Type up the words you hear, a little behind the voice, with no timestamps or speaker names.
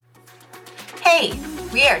Hey,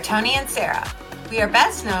 we are Tony and Sarah. We are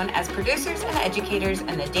best known as producers and educators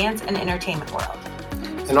in the dance and entertainment world.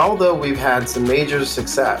 And although we've had some major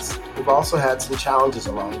success, we've also had some challenges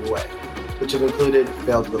along the way, which have included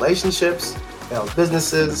failed relationships, failed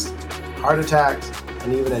businesses, heart attacks,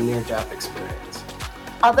 and even a near-death experience.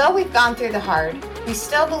 Although we've gone through the hard, we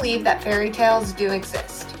still believe that fairy tales do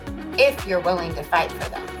exist, if you're willing to fight for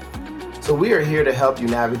them. So we are here to help you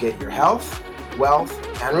navigate your health,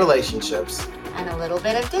 wealth, and relationships. And a little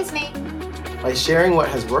bit of Disney. By sharing what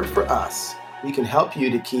has worked for us, we can help you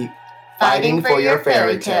to keep fighting for your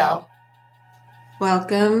fairy tale.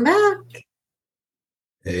 Welcome back.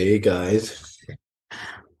 Hey, guys.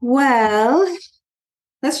 Well,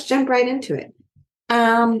 let's jump right into it.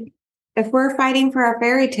 If we're fighting for our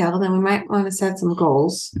fairy tale, then we might want to set some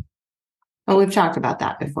goals. Oh, we've talked about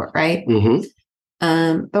that before, right?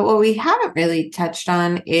 Mm-hmm. But what we haven't really touched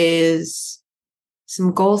on is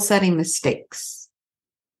some goal-setting mistakes.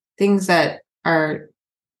 Things that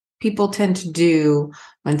people tend to do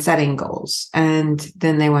when setting goals, and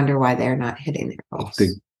then they wonder why they're not hitting their goals.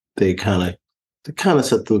 They kind of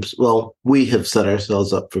set them. Well, we have set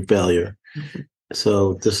ourselves up for failure. Mm-hmm.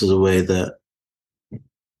 So this is a way that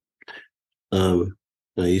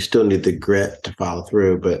you still need the grit to follow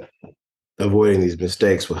through, but avoiding these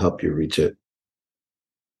mistakes will help you reach it.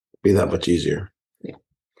 Be that much easier. Yeah.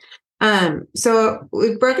 So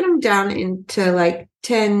we've broken them down into like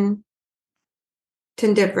 10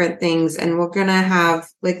 different things, and we're going to have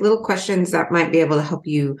like little questions that might be able to help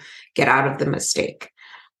you get out of the mistake.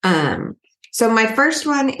 So my first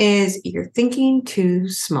one is, you're thinking too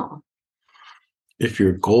small. If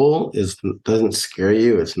your goal doesn't scare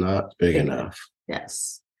you, it's not big enough.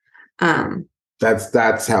 Yes.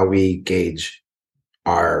 That's how we gauge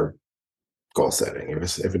our goal setting.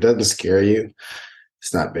 If it doesn't scare you,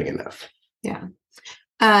 it's not big enough. Yeah.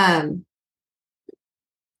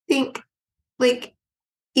 Think like,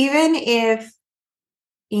 even if,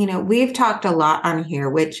 we've talked a lot on here,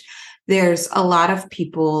 which there's a lot of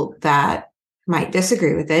people that might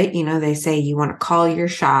disagree with it. They say you want to call your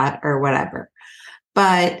shot or whatever.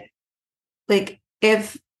 But like,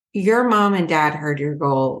 if your mom and dad heard your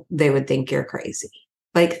goal, they would think you're crazy.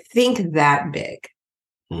 Like, think that big.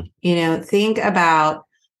 Think about,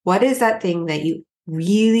 what is that thing that you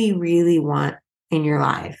really, really want in your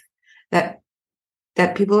life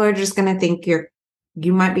that people are just going to think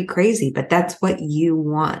you might be crazy, but that's what you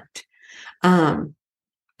want.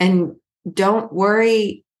 And don't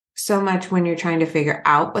worry so much when you're trying to figure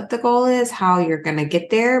out what the goal is, how you're going to get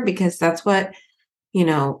there, because that's what,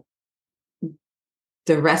 the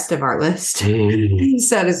rest of our list, so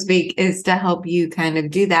to speak, is to help you kind of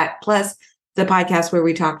do that. Plus the podcast where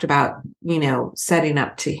we talked about, setting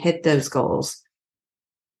up to hit those goals.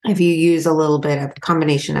 If you use a little bit of a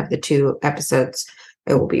combination of the two episodes,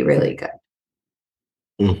 it will be really good.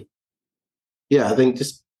 Yeah, I think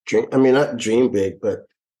just not dream big, but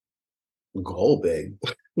goal big.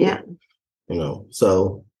 Yeah.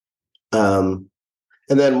 So, and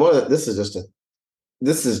then this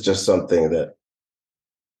is just something that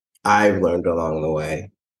I've learned along the way.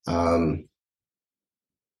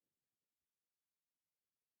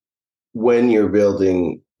 When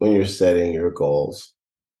you're setting your goals,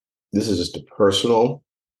 this is just a personal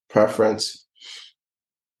preference.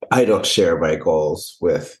 I don't share my goals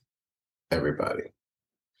with everybody.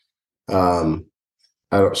 I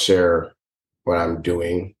don't share what I'm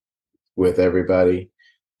doing with everybody.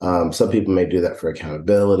 Some people may do that for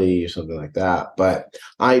accountability or something like that, but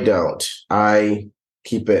I don't. I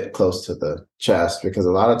keep it close to the chest, because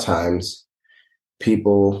a lot of times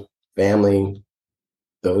people, family,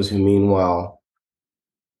 those who mean well,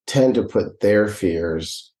 tend to put their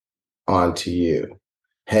fears onto you.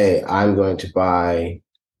 Hey, I'm going to buy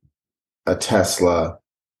a Tesla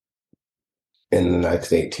in the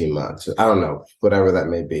next 18 months. I don't know, whatever that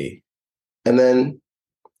may be. And then,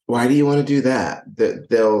 why do you want to do that?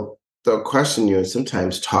 They'll question you and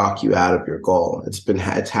sometimes talk you out of your goal. It's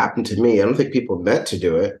happened to me. I don't think people meant to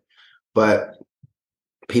do it, but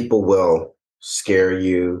people will scare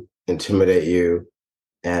you, intimidate you,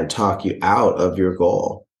 and talk you out of your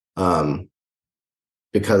goal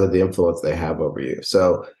because of the influence they have over you.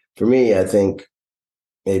 So for me, I think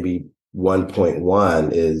maybe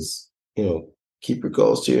 1.1 is, keep your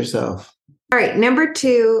goals to yourself. All right. Number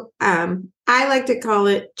 2, I like to call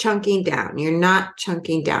it chunking down. You're not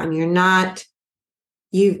chunking down. Maybe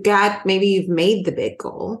you've made the big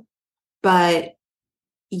goal, but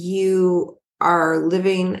you are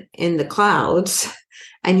living in the clouds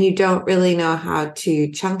and you don't really know how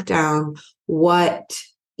to chunk down what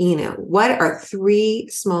are 3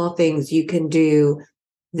 small things you can do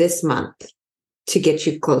this month to get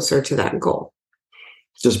you closer to that goal.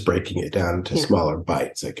 Just breaking it down into smaller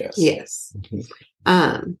bites, I guess. Yes.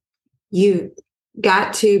 You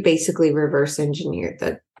got to basically reverse engineer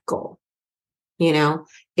the goal. And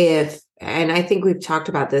I think we've talked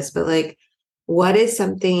about this, but like, what is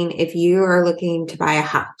something, if you are looking to buy a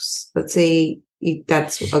house, let's say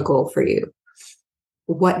that's a goal for you.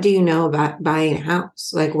 What do you know about buying a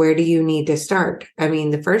house? Like, where do you need to start? I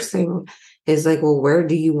mean, the first thing is like, well, where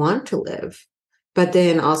do you want to live? But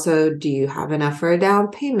then also, do you have enough for a down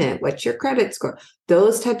payment? What's your credit score?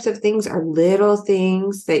 Those types of things are little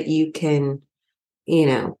things that you can,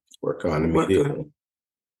 work on immediately.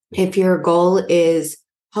 If your goal is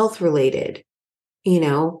health related,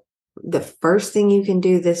 the first thing you can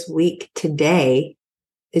do this week today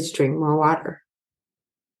is drink more water.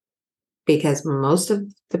 Because most of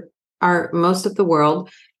the world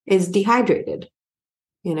is dehydrated,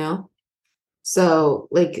 So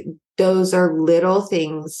like those are little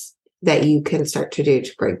things that you can start to do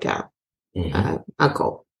to break down a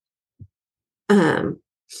goal. The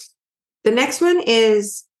next one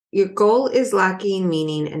is your goal is lacking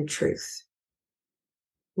meaning and truth.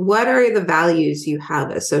 What are the values you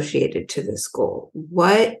have associated to this goal?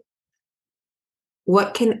 What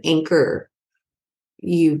can anchor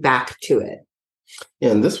you back to it?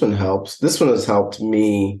 Yeah, and this one helps. This one has helped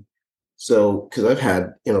me. So, because I've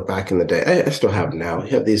had, back in the day, I still have now, I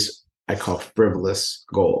have these I call frivolous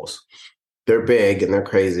goals. They're big and they're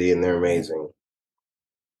crazy and they're amazing.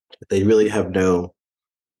 But they really have no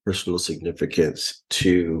personal significance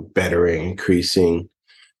to bettering, increasing,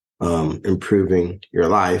 improving your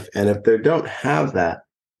life. And if they don't have that,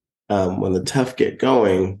 when the tough get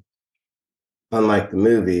going, unlike the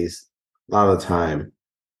movies, a lot of the time,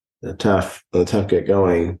 when the tough get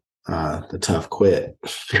going, the tough quit.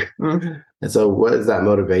 Mm-hmm. And so what is that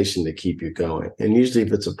motivation to keep you going? And usually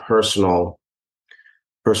if it's a personal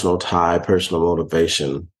tie, personal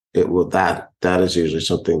motivation, that is usually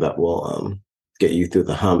something that will get you through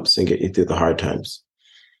the humps and get you through the hard times.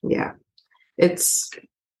 Yeah.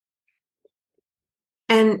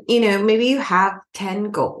 And maybe you have 10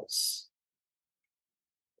 goals,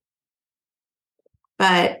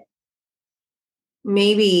 but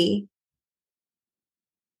maybe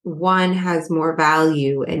one has more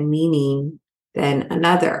value and meaning than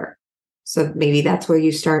another. So maybe that's where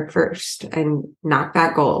you start first and knock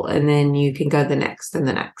that goal, and then you can go the next and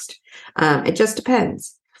the next. It just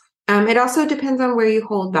depends. It also depends on where you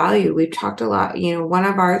hold value. We've talked a lot. One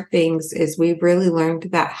of our things is we've really learned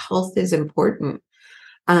that health is important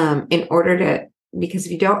because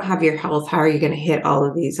if you don't have your health, how are you going to hit all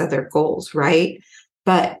of these other goals, right?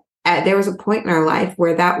 But there was a point in our life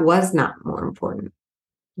where that was not more important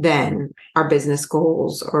than our business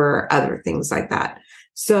goals or other things like that.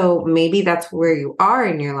 So maybe that's where you are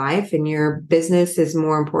in your life and your business is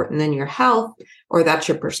more important than your health, or that's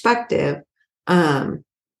your perspective. And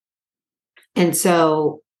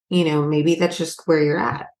so, maybe that's just where you're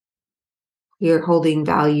at. You're holding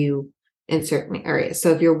value in certain areas.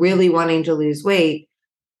 So if you're really wanting to lose weight,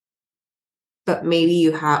 but maybe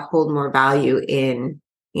you hold more value in,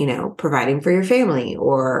 providing for your family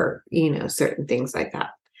or, certain things like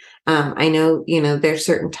that. I know, there's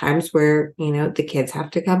certain times where, the kids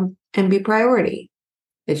have to come and be priority.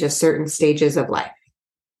 It's just certain stages of life.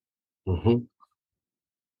 Mm-hmm.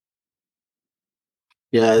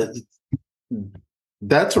 Yeah,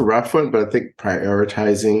 that's a rough one, but I think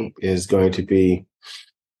prioritizing is going to be,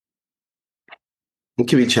 it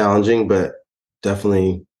can be challenging, but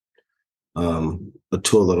definitely a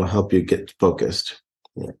tool that'll help you get focused.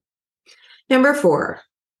 Yeah. Number 4,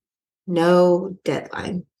 no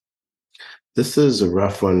deadline. This is a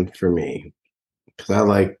rough one for me because I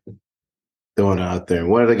like throwing it out there.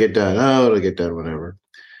 When did I get done? Oh, it'll get done whenever.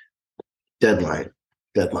 Deadline.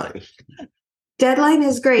 Deadline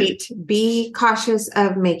is great. Be cautious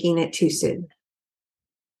of making it too soon.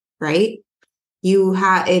 Right?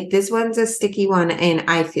 This one's a sticky one, and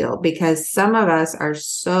I feel because some of us are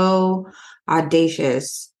so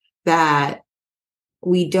audacious that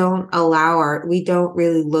we don't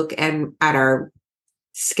really look at our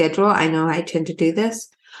schedule. I know I tend to do this,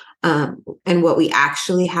 and what we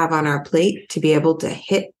actually have on our plate to be able to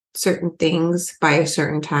hit certain things by a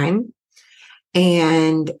certain time.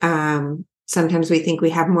 And sometimes we think we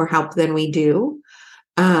have more help than we do.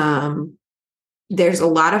 There's a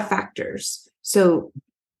lot of factors. So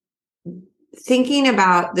thinking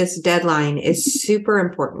about this deadline is super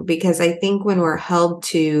important because I think when we're held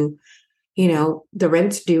to, the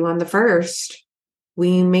rent's due on the 1st,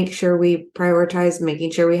 we make sure we prioritize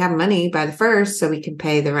making sure we have money by the 1st so we can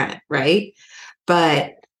pay the rent, right?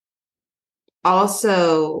 But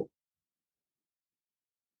also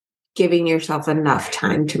giving yourself enough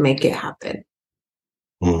time to make it happen.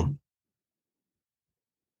 Mm.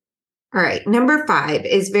 All right. Number 5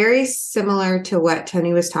 is very similar to what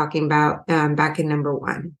Tony was talking about back in number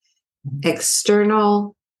 1.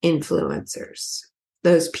 External influencers.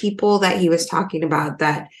 Those people that he was talking about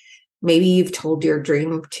that maybe you've told your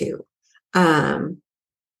dream to.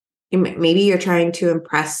 Maybe you're trying to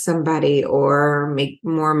impress somebody or make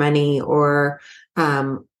more money or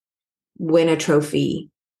win a trophy.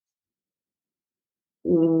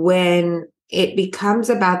 When it becomes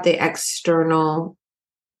about the external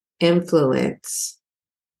influence,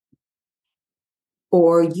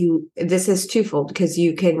 or this is twofold, because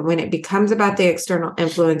you can, when it becomes about the external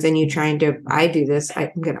influence and you trying to, I do this,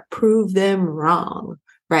 I'm going to prove them wrong,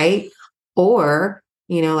 right? Or,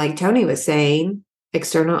 like Tony was saying,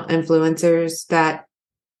 external influencers that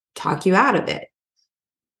talk you out of it.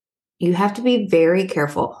 You have to be very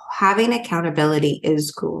careful. Having accountability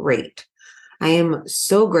is great. I am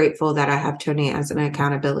so grateful that I have Tony as an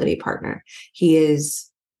accountability partner. He is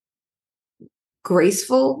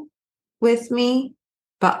graceful with me,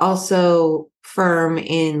 but also firm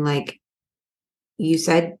in, like, you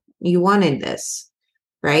said you wanted this,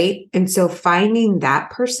 right? And so finding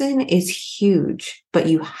that person is huge, but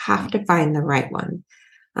you have to find the right one.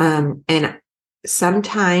 And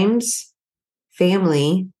sometimes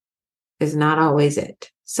family is not always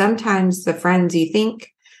it. Sometimes the friends you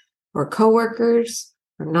think or coworkers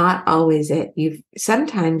are not always it.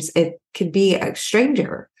 Sometimes it could be a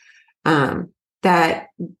stranger that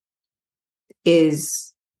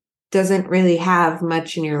doesn't really have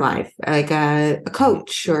much in your life, like a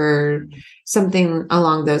coach or something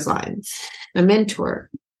along those lines, a mentor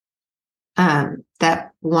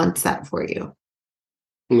that wants that for you.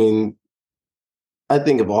 I mean, I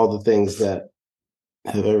think of all the things that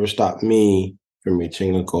have ever stopped me from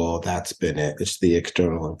reaching a goal, that's been it. It's the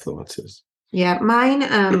external influences. Yeah, mine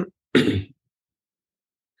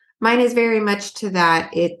is very much to that.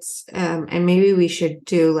 It's and maybe we should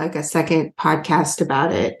do like a second podcast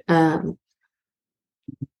about it.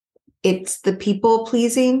 It's the people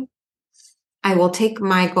pleasing. I will take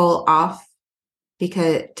my goal off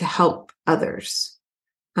because to help others,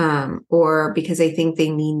 or because I think they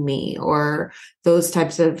need me, or those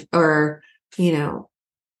types of, or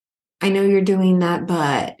I know you're doing that,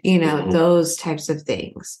 but those types of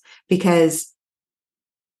things. Because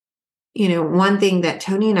one thing that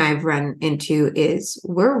Tony and I have run into is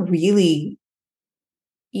we're really,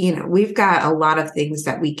 we've got a lot of things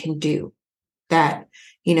that we can do that,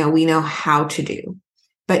 we know how to do.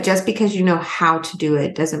 But just because you know how to do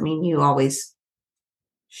it doesn't mean you always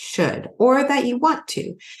should, or that you want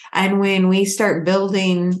to. And when we start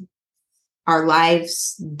building our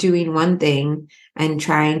lives doing one thing and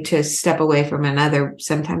trying to step away from another,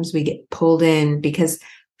 sometimes we get pulled in because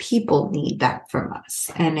people need that from us.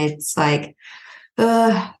 And it's like,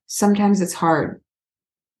 sometimes it's hard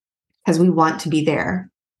because we want to be there.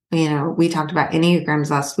 We talked about Enneagrams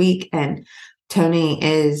last week, and Tony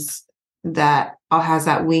has that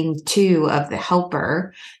wing 2 of the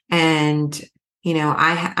helper. And,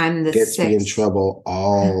 I'm the Gets 6th. me in trouble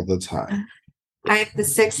all the time. I'm the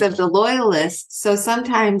 6th of the loyalist. So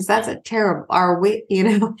sometimes that's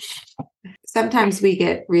sometimes we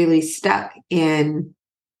get really stuck in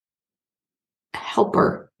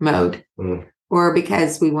helper mode, or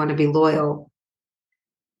because we want to be loyal.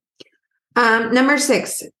 Number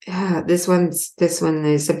 6, this one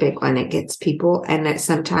is a big one. It gets people, and that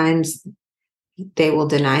sometimes they will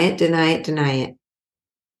deny it.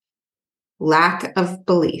 Lack of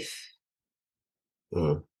belief.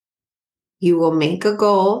 You will make a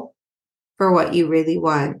goal for what you really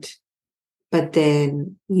want, but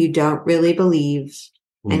then you don't really believe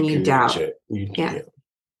and you doubt. Yeah.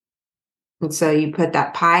 And so you put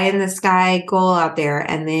that pie in the sky goal out there,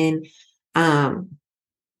 and then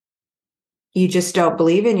you just don't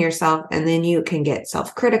believe in yourself, and then you can get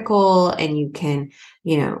self-critical, and you can,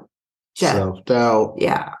 self-doubt.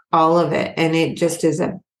 Yeah, all of it. And it just is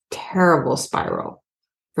a terrible spiral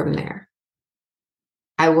from there.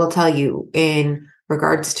 I will tell you, in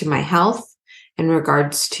regards to my health, in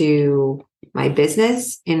regards to my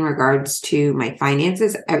business, in regards to my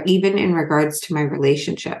finances, or even in regards to my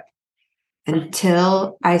relationship,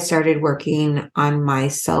 until I started working on my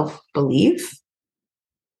self-belief,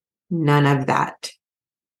 none of that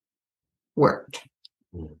worked.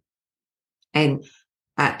 And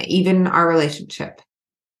even our relationship,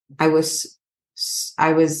 I was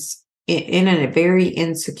in a very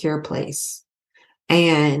insecure place,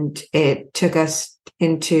 and it took us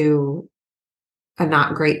into a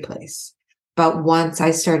not great place. But once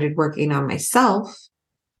I started working on myself,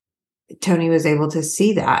 Tony was able to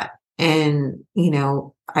see that And,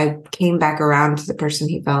 I came back around to the person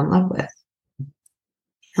he fell in love with.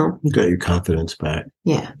 You got your confidence back.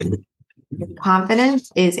 Yeah.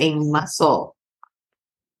 Confidence is a muscle.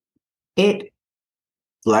 It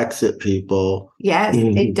flex it, people. Yes,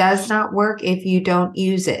 it does not work if you don't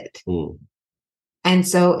use it. And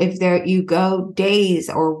so if you go days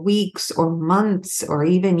or weeks or months or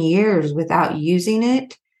even years without using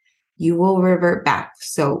it, you will revert back.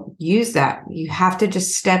 So use that. You have to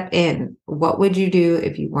just step in. What would you do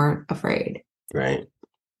if you weren't afraid? Right.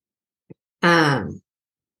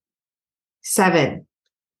 7,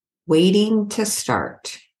 waiting to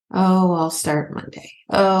start. Oh, I'll start Monday.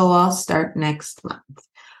 Oh, I'll start next month.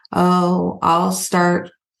 Oh, I'll start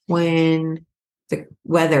when the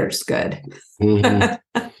weather's good.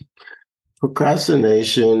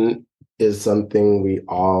 Procrastination is something we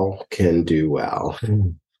all can do well.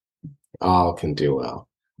 All can do well.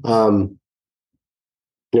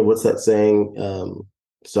 What's that saying?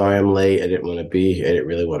 Sorry, I'm late. I didn't want to be here. I didn't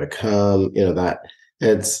really want to come. That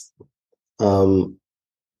it's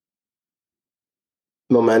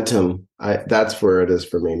momentum. That's where it is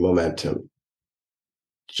for me. Momentum.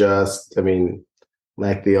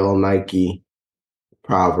 Like the old Nike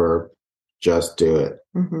proverb, just do it.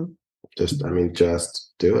 Just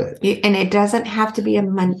do it. And it doesn't have to be a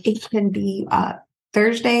Monday. It can be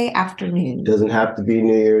Thursday afternoon. It doesn't have to be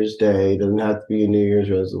New Year's Day. It doesn't have to be a New Year's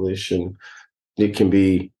resolution. It can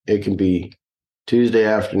be Tuesday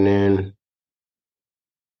afternoon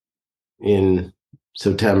in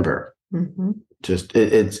September. Just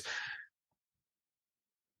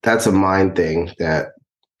that's a mind thing that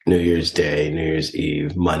New Year's Day, New Year's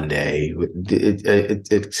Eve, Monday,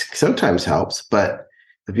 it sometimes helps, but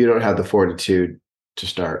if you don't have the fortitude to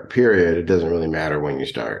start, period, it doesn't really matter when you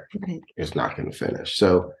start. Right. It's not going to finish.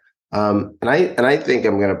 So, and I think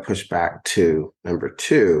I'm going to push back to number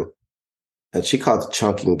 2, and she calls it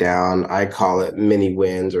chunking down. I call it mini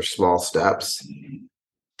wins or small steps.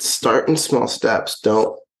 Start in small steps.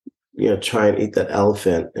 Don't, try and eat that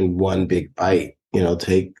elephant in one big bite.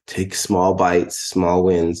 Take small bites, small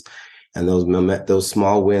wins, and those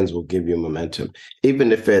small wins will give you momentum.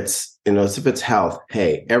 Even if it's, if it's health,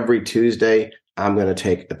 hey, every Tuesday, I'm going to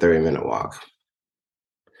take a 30-minute walk.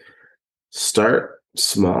 Start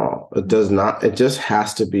small. It just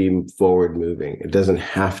has to be forward moving. It doesn't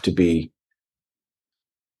have to be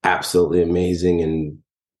absolutely amazing and,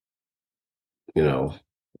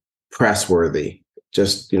 press worthy.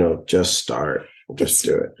 Just start. Just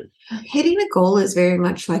do it. Hitting a goal is very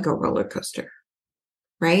much like a roller coaster,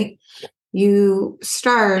 right? You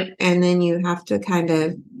start and then you have to kind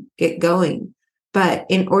of get going. But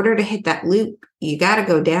in order to hit that loop, you got to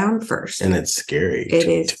go down first. And it's scary. It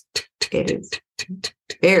is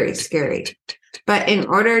very scary. But in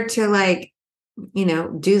order to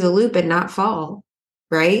do the loop and not fall,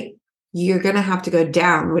 right? You're going to have to go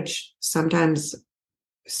down, which sometimes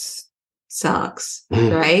sucks,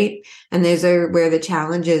 right? And those are where the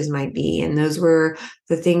challenges might be. And those where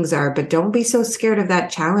the things are. But don't be so scared of that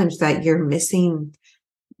challenge that you're missing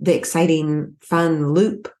the exciting, fun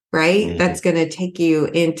loop, right? That's going to take you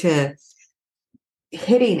into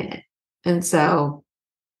hitting it. And so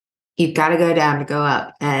you've got to go down to go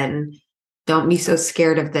up, and don't be so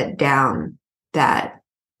scared of that down that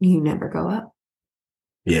you never go up.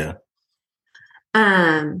 Yeah.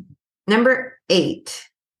 Number 8,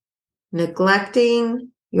 neglecting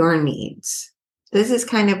your needs. This is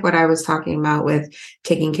kind of what I was talking about with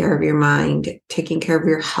taking care of your mind, taking care of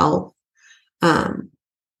your health,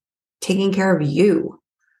 taking care of you.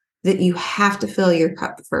 That you have to fill your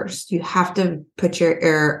cup first. You have to put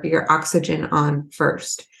your oxygen on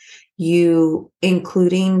first. You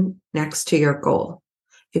including next to your goal.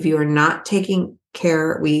 If you are not taking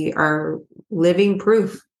care, we are living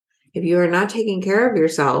proof. If you are not taking care of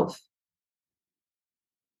yourself,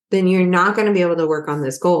 then you're not going to be able to work on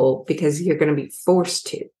this goal because you're going to be forced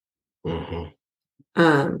to.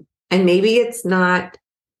 And maybe it's not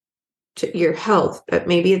your health, but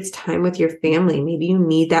maybe it's time with your family. Maybe you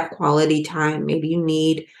need that quality time. Maybe you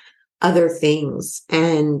need other things,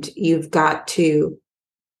 and you've got to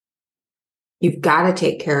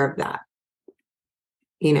take care of that,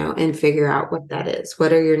 and figure out what that is.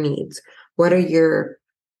 What are your needs? What are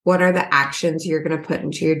the actions you're going to put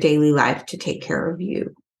into your daily life to take care of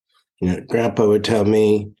you? Grandpa would tell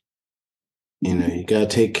me, you got to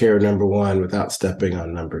take care of number 1 without stepping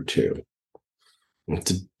on number 2.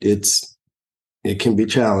 It can be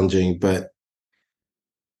challenging, but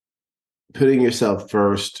putting yourself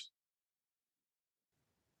first,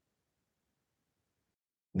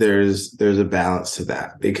 there's a balance to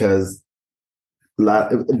that, because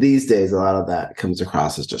these days, a lot of that comes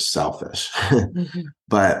across as just selfish. Mm-hmm.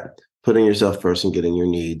 But putting yourself first and getting your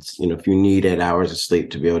needs, if you need 8 hours of sleep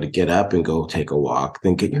to be able to get up and go take a walk,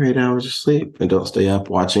 then get your 8 hours of sleep and don't stay up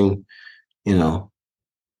watching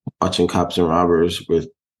Cops and Robbers with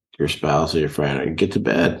your spouse or your friend. Or get to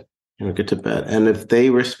bed. Get to bed. And if they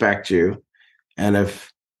respect you, and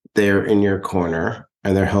if they're in your corner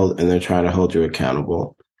and they're trying to hold you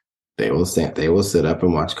accountable, they will sit up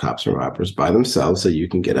and watch Cops and Robbers by themselves so you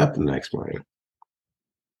can get up the next morning.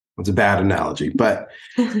 It's a bad analogy, but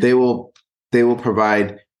they will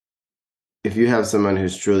provide, if you have someone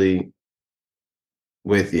who's truly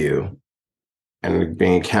with you and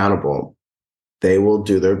being accountable, they will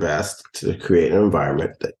do their best to create an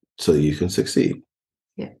environment so you can succeed.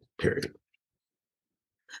 Yeah. Period.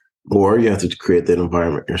 Or you have to create that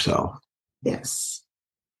environment yourself. Yes.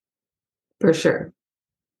 For sure.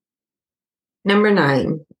 Number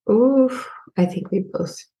 9. Ooh, I think we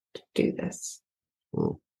both do this.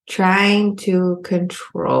 Trying to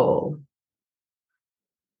control.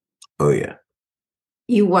 Oh, yeah.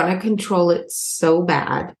 You want to control it so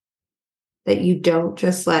bad that you don't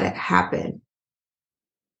just let it happen.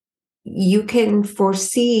 You can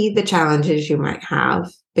foresee the challenges you might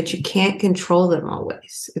have, but you can't control them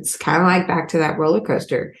always. It's kind of like back to that roller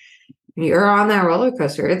coaster. You're on that roller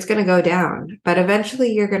coaster, it's going to go down, but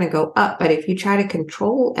eventually you're going to go up. But if you try to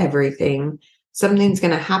control everything, something's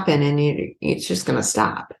going to happen and it's just going to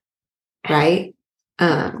stop, right?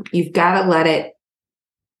 You've got to let it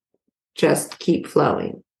just keep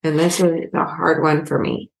flowing. And this is a hard one for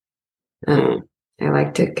me. I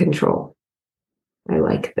like to control. I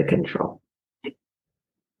like the control.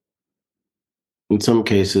 In some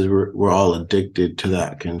cases, we're all addicted to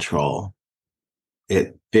that control.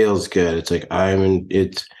 It feels good. It's like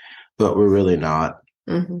but we're really not.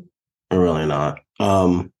 Mm-hmm. We're really not.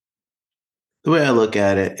 The way I look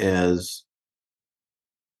at it is,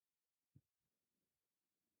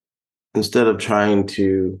 instead of trying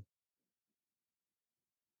to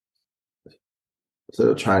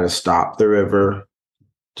stop the river,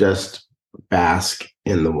 just bask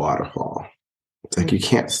in the waterfall. It's like you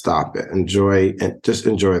can't stop it. Just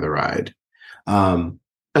enjoy the ride.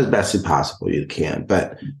 As best as possible you can,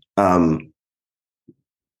 but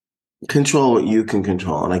control what you can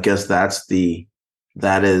control. And I guess that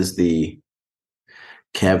is the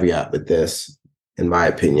caveat with this, in my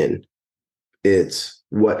opinion. It's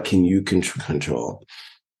what can you control?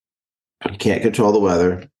 You can't control the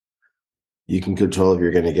weather. You can control if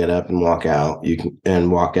you're going to get up and walk out. You can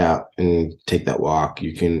walk out and take that walk.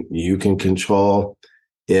 You can control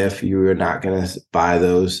if you're not going to buy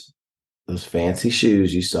those fancy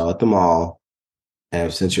shoes you saw at the mall.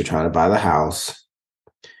 And since you're trying to buy the house,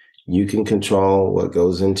 you can control what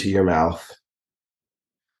goes into your mouth,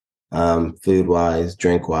 food-wise,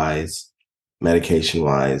 drink-wise,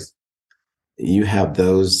 medication-wise. You have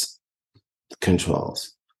those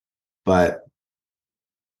controls. But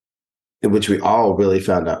which we all really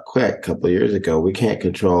found out quick a couple of years ago, we can't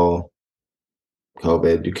control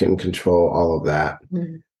COVID. You can't control all of that.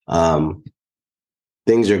 Mm-hmm.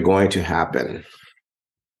 Things are going to happen.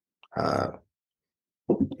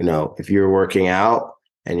 If you're working out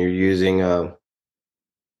and you're using an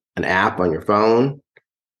app on your phone,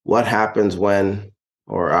 what happens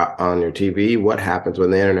or on your TV, what happens when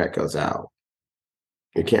the internet goes out?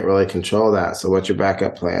 You can't really control that. So what's your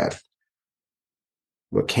backup plan?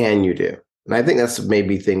 What can you do? And I think that's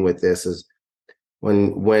maybe thing with this is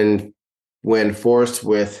when forced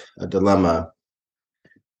with a dilemma,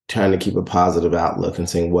 trying to keep a positive outlook and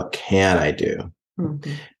saying, what can I do?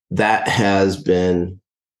 Mm-hmm. That has been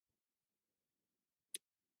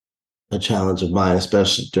a challenge of mine,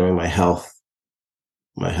 especially during my health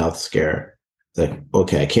scare. It's like,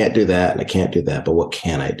 okay, I can't do that and I can't do that, but what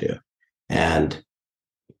can I do? And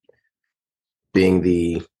being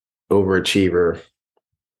the overachiever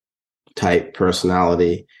type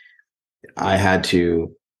personality, I had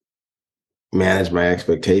to manage my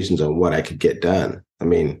expectations on what I could get done. I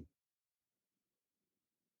mean,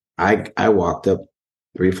 I walked up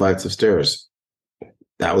 3 flights of stairs.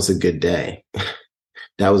 That was a good day.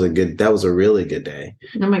 That was a really good day.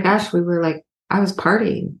 Oh my gosh, I was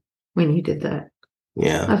partying when you did that.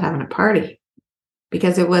 Yeah. I was having a party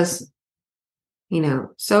because it was,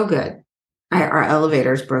 so good. Our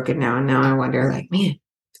elevator's broken now. And now I wonder, man,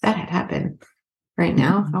 if that had happened right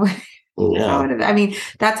now,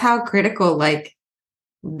 that's how critical,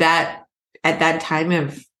 that at that time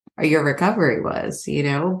of your recovery was,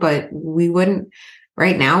 but we wouldn't,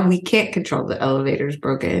 right now, we can't control the elevator's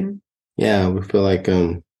broken. Yeah. We feel like,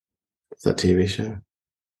 it's a TV show.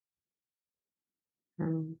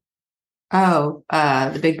 Oh,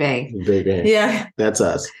 the Big Bang. The Big Bang. Yeah. That's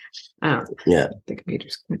us. Oh, Yeah. the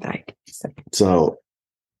computer's going to die. So,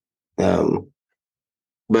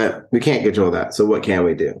 but we can't control that. So what can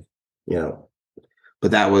we do?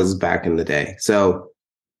 But that was back in the day. So,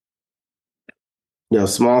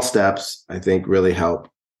 small steps, I think, really help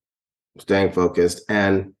staying focused.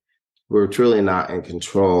 And we're truly not in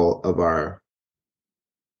control of our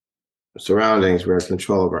surroundings. We're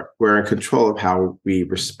in control of how we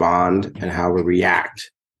respond and how we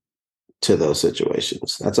react to those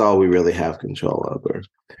situations. That's all we really have control over.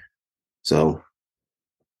 So,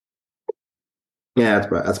 yeah,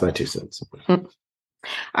 that's my 2 cents. All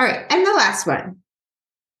right. And the last one,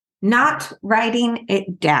 not writing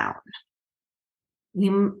it down.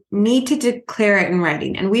 You need to declare it in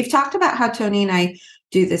writing. And we've talked about how Tony and I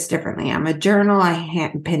do this differently. I'm a journal. I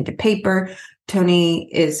hand pen to paper. Tony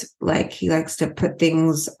is like, he likes to put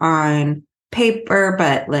things on paper,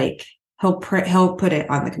 but like he'll put it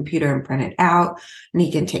on the computer and print it out, and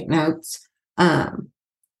he can take notes.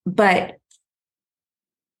 But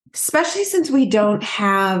especially since we don't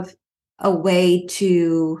have a way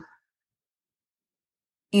to,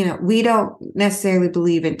 we don't necessarily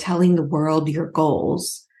believe in telling the world your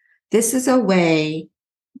goals. This is a way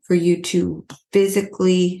for you to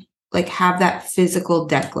physically, like, have that physical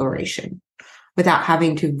declaration without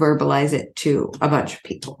having to verbalize it to a bunch of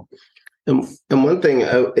people. And one thing,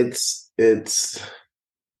 it's a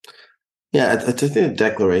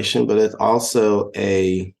declaration, but it's also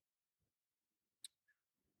I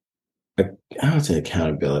would say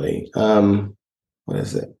accountability. What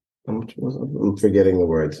is it? I'm forgetting the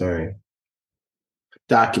word. Sorry.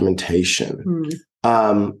 Documentation.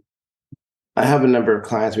 I have a number of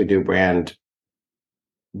clients we do brand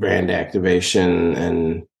activation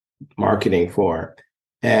and marketing for.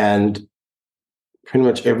 And pretty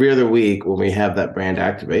much every other week when we have that brand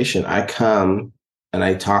activation, I come and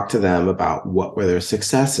I talk to them about what were their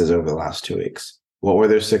successes over the last 2 weeks. What were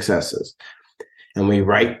their successes? And we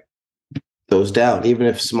write those down, even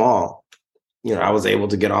if small. I was able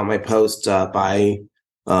to get all my posts up. I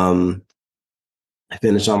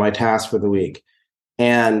finished all my tasks for the week.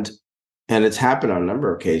 And it's happened on a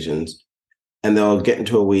number of occasions. And they'll get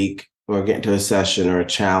into a week or get into a session or a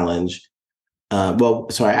challenge. So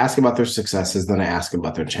I ask about their successes, then I ask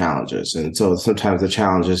about their challenges. And so sometimes the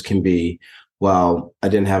challenges can be, well, I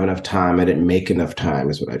didn't have enough time. I didn't make enough time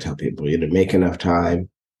is what I tell people. You didn't make enough time.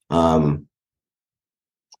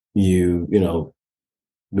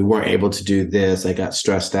 We weren't able to do this. I got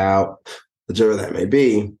stressed out, whichever that may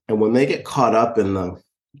be. And when they get caught up in the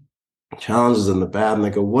challenges and the bad, and they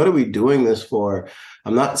go, what are we doing this for?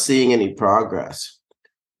 I'm not seeing any progress.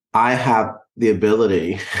 I have the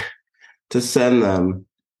ability to send them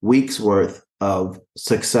weeks worth of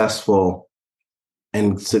successful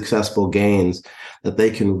gains that they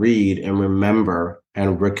can read and remember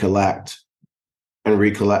and recollect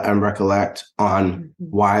on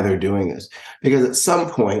why they're doing this. Because at some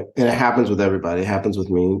point, and it happens with everybody, it happens with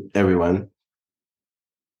me, everyone,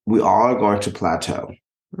 we all are going to plateau.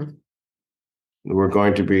 Mm-hmm. We're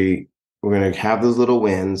going to have those little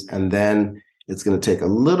wins, and then it's going to take a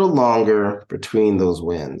little longer between those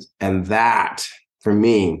wins. And that, for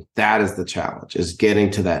me, that is the challenge, is getting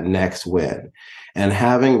to that next win and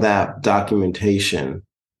having that documentation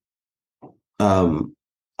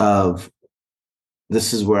of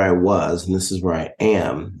this is where I was and this is where I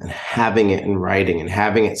am, and having it in writing and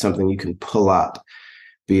having it something you can pull up,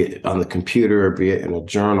 be it on the computer or be it in a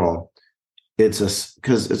journal.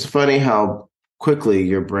 Because it's funny how quickly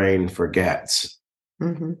your brain forgets.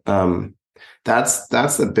 Mm-hmm. That's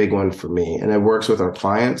the big one for me. And it works with our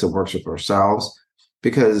clients, it works with ourselves,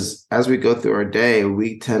 because as we go through our day,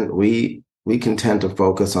 we can tend to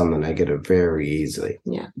focus on the negative very easily.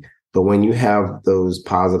 Yeah. But when you have those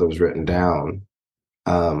positives written down,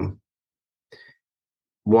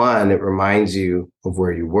 one, it reminds you of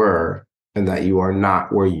where you were and that you are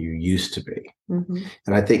not where you used to be. Mm-hmm.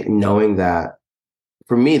 And I think knowing that,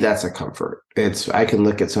 for me, that's a comfort. I can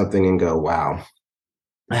look at something and go, wow,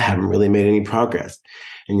 I haven't really made any progress.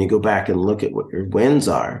 And you go back and look at what your wins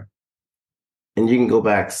are. And you can go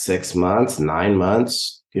back 6 months, 9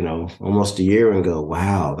 months, almost a year, and go,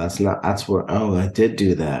 wow, I did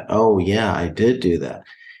do that. Oh yeah, I did do that.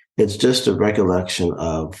 It's just a recollection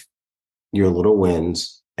of your little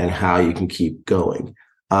wins and how you can keep going.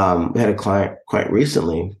 We had a client quite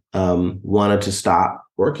recently wanted to stop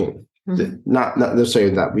working. Mm-hmm. Not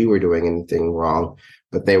necessarily that we were doing anything wrong,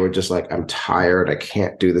 but they were just like, I'm tired. I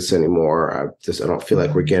can't do this anymore. I don't feel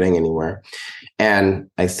like we're getting anywhere. And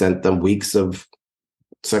I sent them weeks of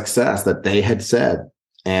success that they had said.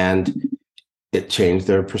 And it changed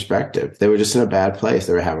their perspective. They were just in a bad place.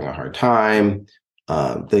 They were having a hard time.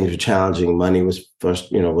 Things were challenging. Money was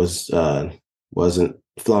first, wasn't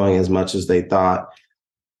flowing as much as they thought.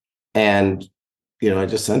 And, I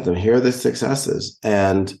just sent them, here are the successes.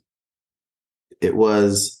 And it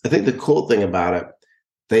was, I think the cool thing about it,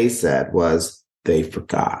 they said, was they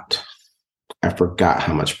forgot. I forgot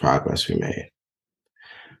how much progress we made.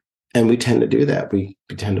 And we tend to do that. We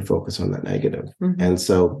tend to focus on that negative. Mm-hmm. And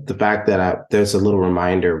so the fact that there's a little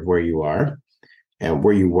reminder of where you are and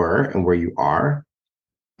where you were and where you are.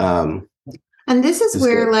 And this is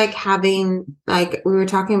where good. Like having, like we were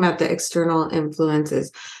talking about the external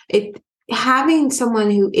influences, having someone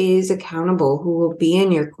who is accountable, who will be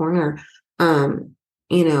in your corner,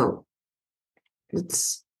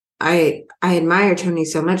 I admire Tony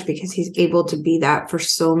so much because he's able to be that for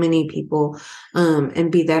so many people,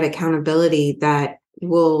 and be that accountability that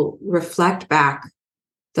will reflect back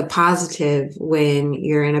the positive when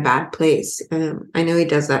you're in a bad place. I know he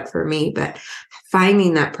does that for me, but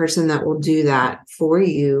finding that person that will do that for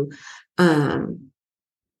you,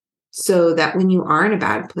 so that when you are in a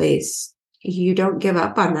bad place, you don't give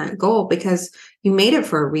up on that goal because you made it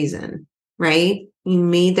for a reason, right? You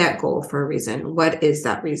made that goal for a reason. What is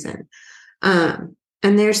that reason? And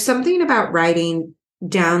there's something about writing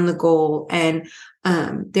down the goal. And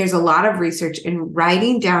there's a lot of research in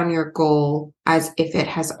writing down your goal as if it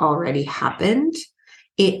has already happened.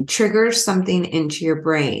 It triggers something into your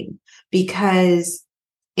brain, because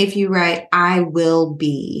if you write, I will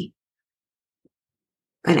be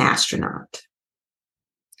an astronaut,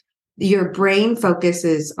 your brain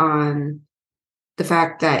focuses on the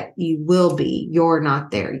fact that you will be, you're not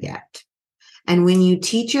there yet. And when you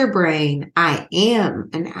teach your brain, I am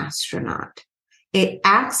an astronaut, it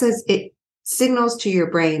signals to your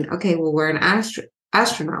brain, okay, well, we're an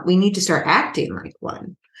astronaut. We need to start acting like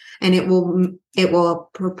one. And it will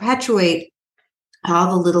perpetuate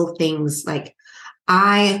all the little things like,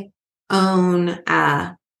 I own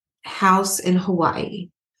a house in Hawaii.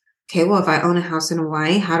 Okay, well, if I own a house in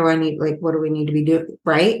Hawaii, what do we need to be doing?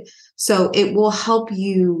 Right? So it will help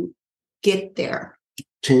you get there.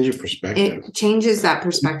 Change your perspective. It changes that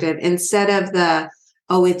perspective. Instead of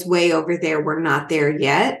it's way over there, we're not there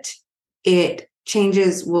yet. It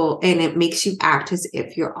changes, and it makes you act as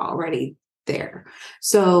if you're already there.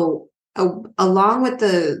 So along with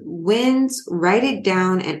the wins, write it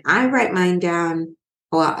down. And I write mine down.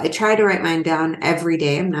 Well, I try to write mine down every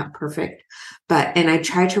day. I'm not perfect, and I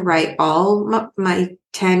try to write all my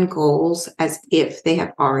 10 goals as if they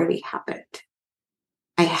have already happened.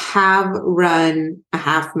 I have run a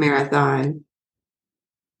half marathon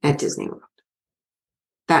at Disney World.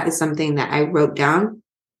 That is something that I wrote down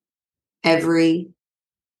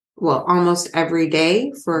almost every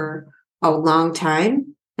day for a long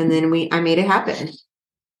time. And then I made it happen,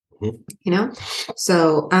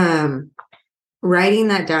 So, writing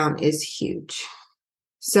that down is huge.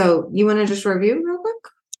 So you want to just review real quick?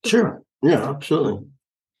 Sure. Yeah, absolutely.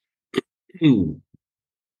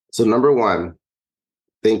 So number 1,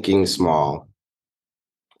 thinking small.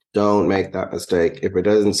 Don't make that mistake. If it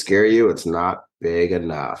doesn't scare you, it's not big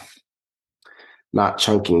enough. Not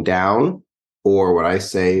chunking down, or what I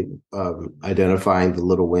say, identifying the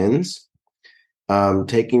little wins.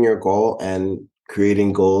 Taking your goal and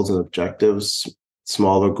creating goals and objectives,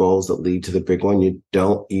 smaller goals that lead to the big one. You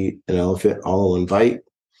don't eat an elephant all in one bite.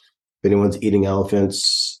 If anyone's eating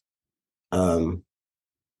elephants,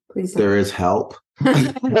 there is help.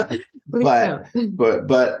 but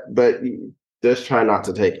just try not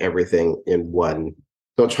to take everything in one.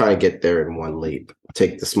 Don't try to get there in one leap.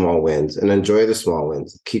 Take the small wins and enjoy the small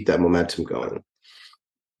wins. Keep that momentum going.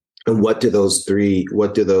 And what do those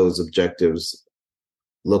objectives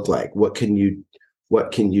look like? What can you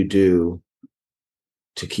do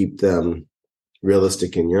to keep them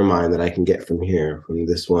realistic in your mind, that I can get from here, from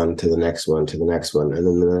this one to the next one to the next one, and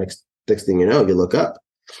then the next thing you know, you look up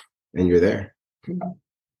and you're there.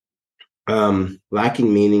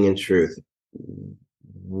 Lacking meaning and truth.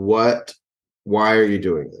 Why are you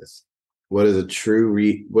doing this? What is the true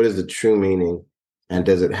meaning, and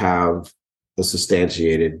does it have a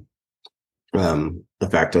substantiated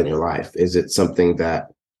effect on your life? Is it something that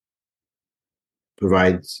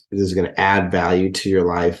is going to add value to your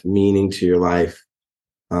life, meaning to your life?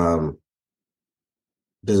 Does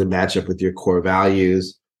it match up with your core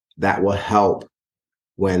values? That will help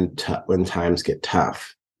when times get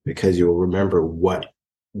tough, because you will remember what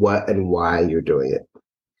and why you're doing it.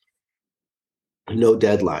 No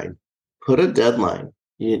deadline. Put a deadline.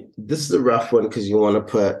 This is a rough one because you want to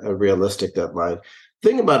put a realistic deadline.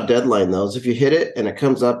 Thing about deadline, though, is if you hit it and it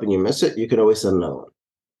comes up and you miss it, you can always set another one.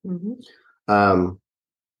 Mm-hmm.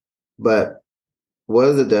 But what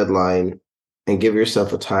is the deadline? And give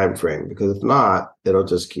yourself a time frame, because if not, it'll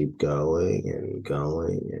just keep going and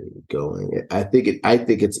going and going. I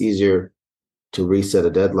think it's easier to reset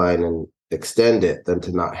a deadline and extend it than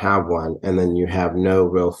to not have one, and then you have no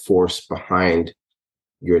real force behind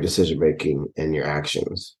your decision making and your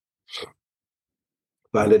actions.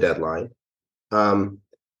 Find a deadline.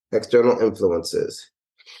 External influences.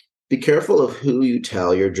 Be careful of who you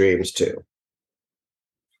tell your dreams to.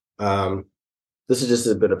 This is just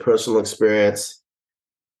a bit of personal experience.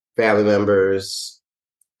 Family members,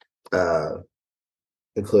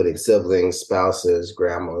 including siblings, spouses,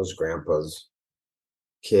 grandmas, grandpas,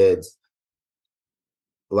 kids.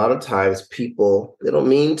 A lot of times people, they don't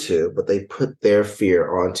mean to, but they put their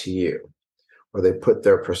fear onto you, or they put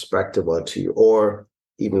their perspective onto you, or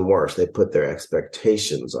even worse, they put their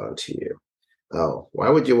expectations onto you. Oh, why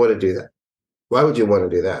would you want to do that? Why would you want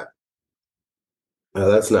to do that?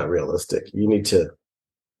 That's not realistic. You need to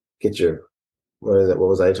get your, what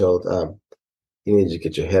was I told? You need to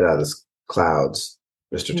get your head out of the clouds,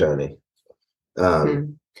 Mr. Tony. I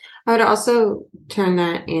would also turn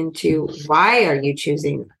that into, why are you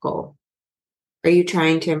choosing a goal? Are you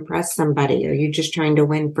trying to impress somebody? Are you just trying to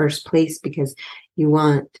win first place because you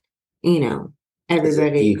want,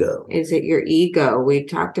 everybody? Ego. Is it your ego? We've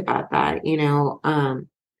talked about that,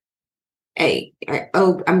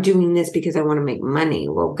 I'm doing this because I want to make money.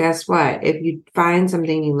 Well, guess what? If you find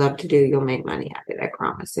something you love to do, you'll make money at it. I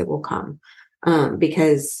promise it will come.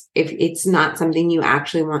 Because if it's not something you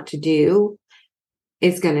actually want to do,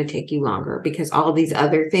 it's going to take you longer, because all these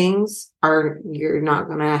other things you're not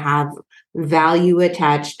going to have value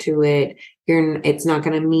attached to it. It's not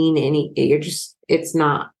going to mean it's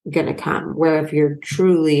not going to come. Where if you're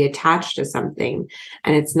truly attached to something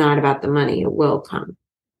and it's not about the money, it will come.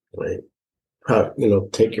 Right.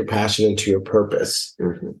 Take your passion into your purpose,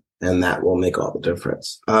 and that will make all the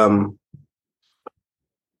difference. Where am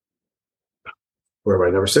I?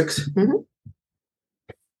 Number 6?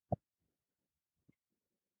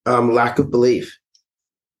 Lack of belief.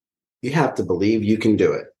 You have to believe you can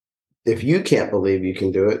do it. If you can't believe you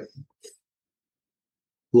can do it,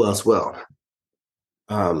 who else will?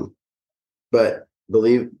 But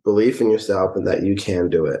belief in yourself and that you can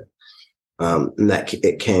do it. And that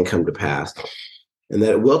it can come to pass, and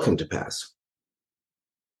that it will come to pass.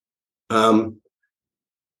 Number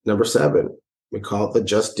 7, we call it the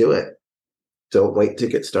just do it. Don't wait to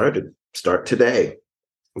get started. Start today.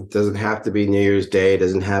 It doesn't have to be New Year's Day. It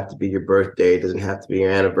doesn't have to be your birthday. It doesn't have to be your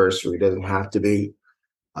anniversary. It doesn't have to be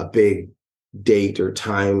a big date or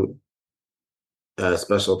time,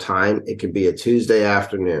 special time. It could be a Tuesday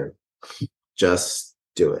afternoon. Just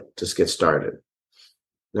do it. Just get started.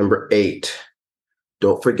 Number 8,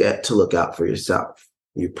 don't forget to look out for yourself.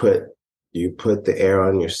 You put the air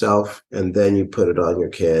on yourself, and then you put it on your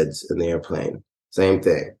kids in the airplane. Same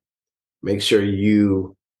thing. Make sure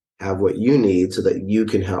you have what you need so that you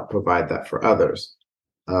can help provide that for others.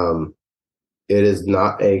 It is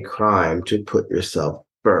not a crime to put yourself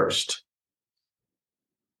first.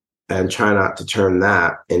 And try not to turn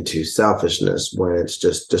that into selfishness when it's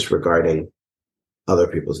just disregarding other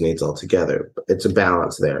people's needs altogether. It's a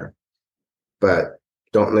balance there, but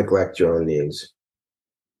don't neglect your own needs.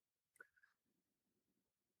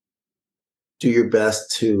 Do your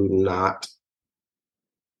best to not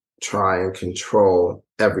try and control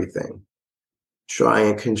everything. Try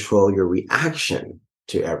and control your reaction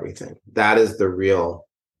to everything. That is the real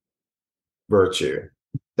virtue.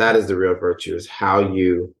 Is how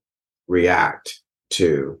you react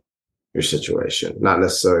to your situation, not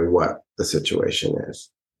necessarily what the situation is.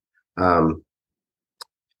 And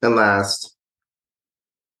last,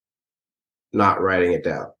 not writing it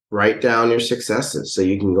down. Write down your successes so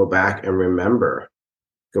you can go back and remember.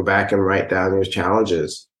 Go back and write down your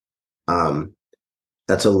challenges.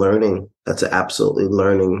 That's an absolutely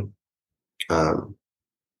learning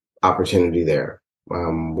opportunity there. I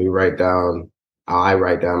write down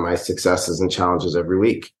my successes and challenges every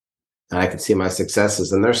week. And I can see my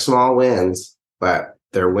successes, and they're small wins, but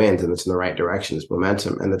they're wins, and it's in the right direction. It's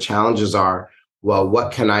momentum. And the challenges are, well,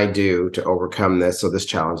 what can I do to overcome this so this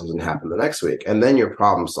challenge doesn't happen the next week? And then you're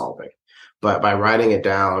problem solving. But by writing it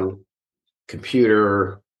down,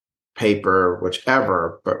 computer, paper,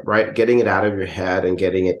 whichever, but getting it out of your head and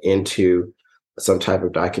getting it into some type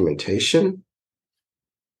of documentation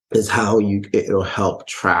is how it'll help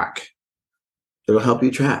track. It'll help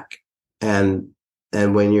you track. And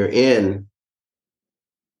when you're in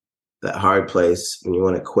that hard place and you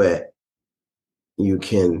want to quit, you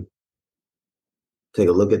can take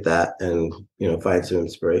a look at that and, find some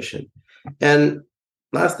inspiration. And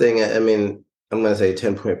last thing, I mean, I'm going to say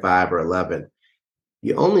 10.5 or 11.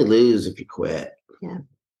 You only lose if you quit. Yeah.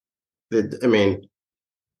 I mean,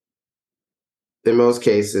 in most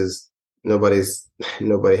cases, nobody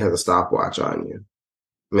has a stopwatch on you.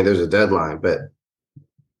 I mean, there's a deadline, but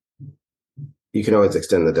you can always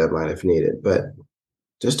extend the deadline if needed. But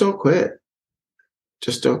just don't quit.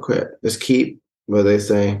 Just don't quit. Just keep, what they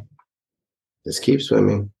say, just keep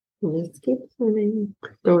swimming. Just keep swimming.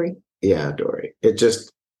 Dory. Yeah, Dory. It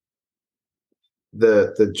just,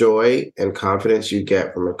 the joy and confidence you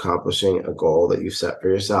get from accomplishing a goal that you set for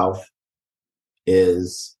yourself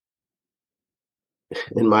is,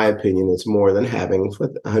 in my opinion, it's more than having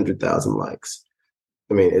 100,000 likes.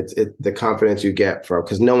 I mean, it's the confidence you get from,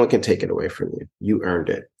 because no one can take it away from you. You earned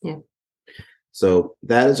it. Yeah. So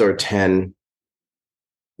that is our 10.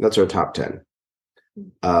 That's our top 10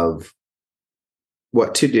 of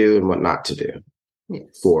what to do and what not to do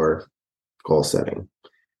for goal setting.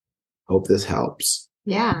 Hope this helps.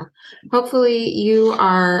 Yeah. Hopefully you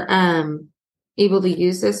are able to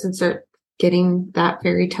use this and start getting that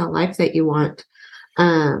fairy tale life that you want.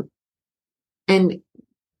 And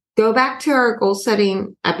go back to our goal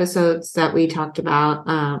setting episodes that we talked about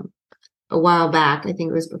a while back. I think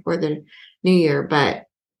it was before the new year,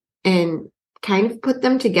 and kind of put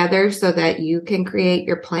them together so that you can create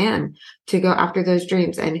your plan to go after those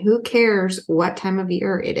dreams. And who cares what time of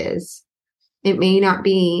year it is? It may not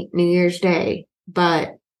be New Year's Day,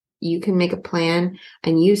 but you can make a plan,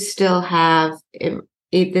 and you still have,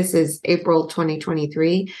 if this is April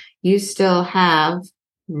 2023, you still have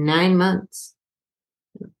 9 months,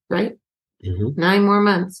 right? Mm-hmm. 9 more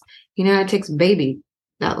months. You know, it takes a baby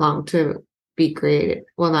that long to be created.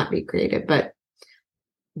 Well, not be created, but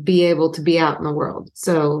be able to be out in the world.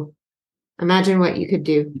 So imagine what you could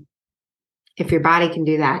do. If your body can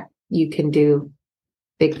do that, you can do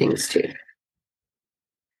big things too.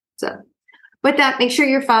 So with that, make sure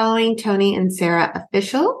you're following Tony and Sarah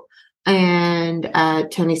Official, and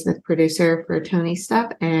Tony Smith, producer for Tony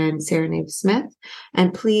Stuff, and Sarah Nave Smith.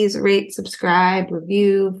 And please rate, subscribe,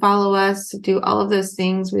 review, follow us, do all of those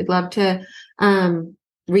things. We'd love to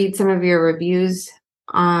read some of your reviews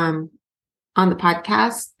on the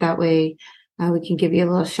podcast. That way we can give you a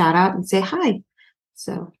little shout out and say hi.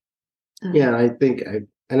 So yeah, I think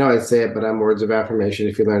I know I say it, but I'm words of affirmation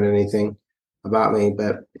if you learned anything about me.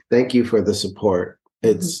 But thank you for the support.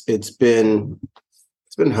 It's been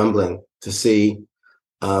humbling to see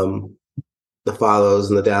the follows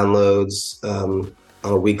and the downloads on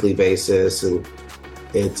a weekly basis, and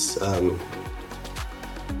it's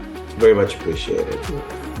very much appreciated.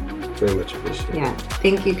 Very much appreciated. Yeah,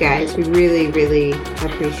 thank you guys. We really, really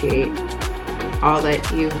appreciate all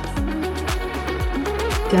that you've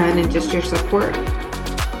done and just your support.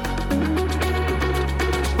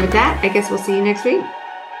 With that, I guess we'll see you next week.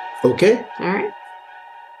 Okay. All right.